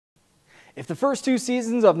If the first two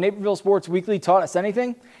seasons of Naperville Sports Weekly taught us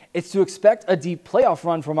anything, it's to expect a deep playoff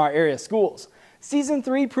run from our area schools. Season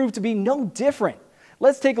 3 proved to be no different.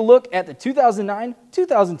 Let's take a look at the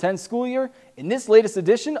 2009-2010 school year in this latest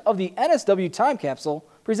edition of the NSW Time Capsule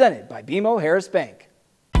presented by BMO Harris Bank.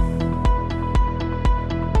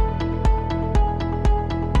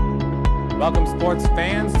 Welcome, sports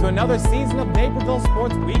fans, to another season of Naperville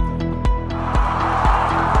Sports Weekly.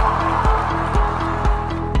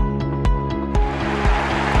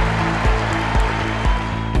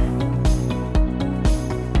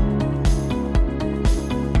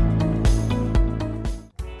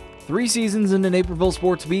 Three seasons into Naperville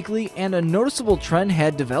Sports Weekly, and a noticeable trend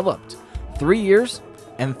had developed. 3 years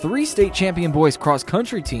and 3 state champion boys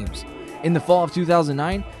cross-country teams. In the fall of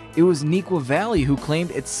 2009, it was Neuqua Valley who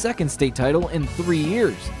claimed its second state title in 3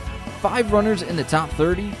 years. 5 runners in the top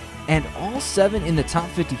 30, and all 7 in the top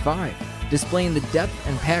 55, displaying the depth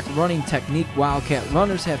and pack running technique Wildcat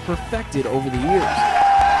runners have perfected over the years.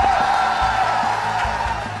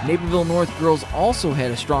 Naperville North girls also had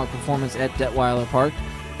a strong performance at Detweiler Park,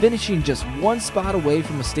 finishing just 1 spot away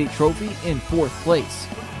from a state trophy in 4th place.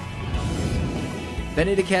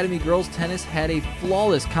 Bennett Academy girls tennis had a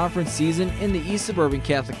flawless conference season in the East Suburban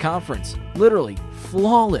Catholic Conference. Literally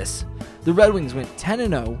flawless. The Red Wings went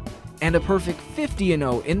 10-0 and a perfect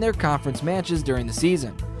 50-0 in their conference matches during the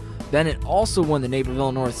season. Bennett also won the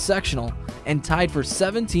Naperville North sectional and tied for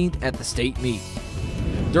 17th at the state meet.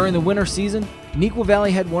 During the winter season, Neuqua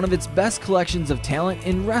Valley had one of its best collections of talent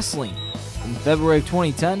in wrestling. In February of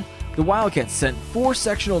 2010, the Wildcats sent 4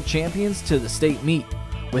 sectional champions to the state meet,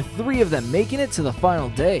 with 3 of them making it to the final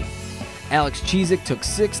day. Alex Cheezick took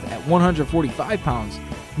 6th at 145 pounds,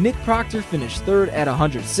 Nick Proctor finished 3rd at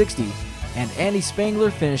 160, and Andy Spangler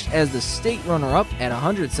finished as the state runner-up at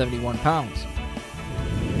 171 pounds.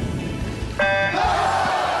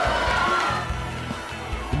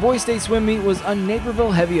 The boys' state swim meet was a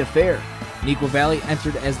Naperville-heavy affair. Neuqua Valley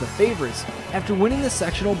entered as the favorites after winning the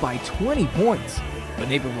sectional by 20 points, but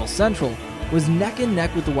Naperville Central was neck and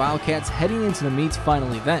neck with the Wildcats heading into the meet's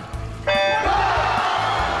final event.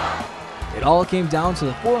 It all came down to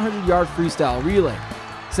the 400-yard freestyle relay,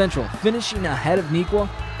 Central finishing ahead of Neuqua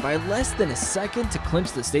by less than a second to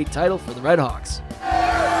clinch the state title for the Redhawks.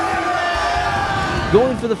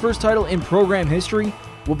 Going for the first title in program history,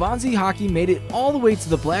 Waubonsie Hockey made it all the way to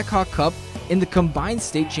the Blackhawk Cup in the combined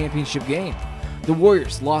state championship game. The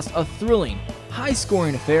Warriors lost a thrilling,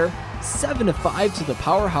 high-scoring affair 7-5 to the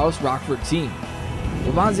powerhouse Rockford team.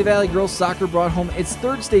 Waubonsie Valley girls soccer brought home its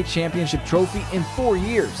 3rd state championship trophy in 4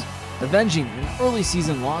 years, avenging an early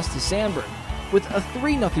season loss to Sandburg with a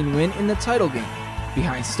 3-0 win in the title game,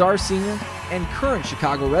 behind star senior and current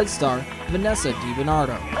Chicago Red star Vanessa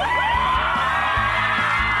DiBernardo.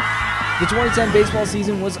 The 2010 baseball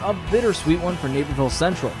season was a bittersweet one for Naperville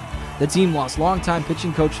Central. The team lost longtime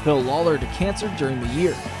pitching coach Phil Lawler to cancer during the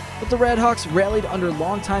year, but the Redhawks rallied under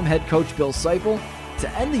longtime head coach Bill Seipel to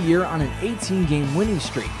end the year on an 18-game winning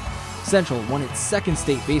streak. Central won its 2nd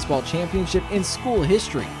state baseball championship in school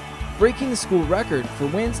history, breaking the school record for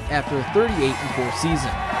wins after a 38-4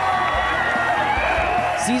 season.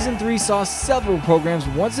 Season 3 saw several programs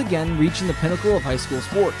once again reaching the pinnacle of high school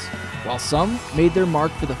sports, while some made their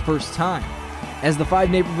mark for the first time. As the 5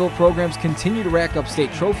 Naperville programs continue to rack up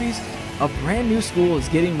state trophies, a brand new school is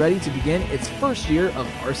getting ready to begin its first year of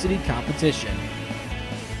varsity competition.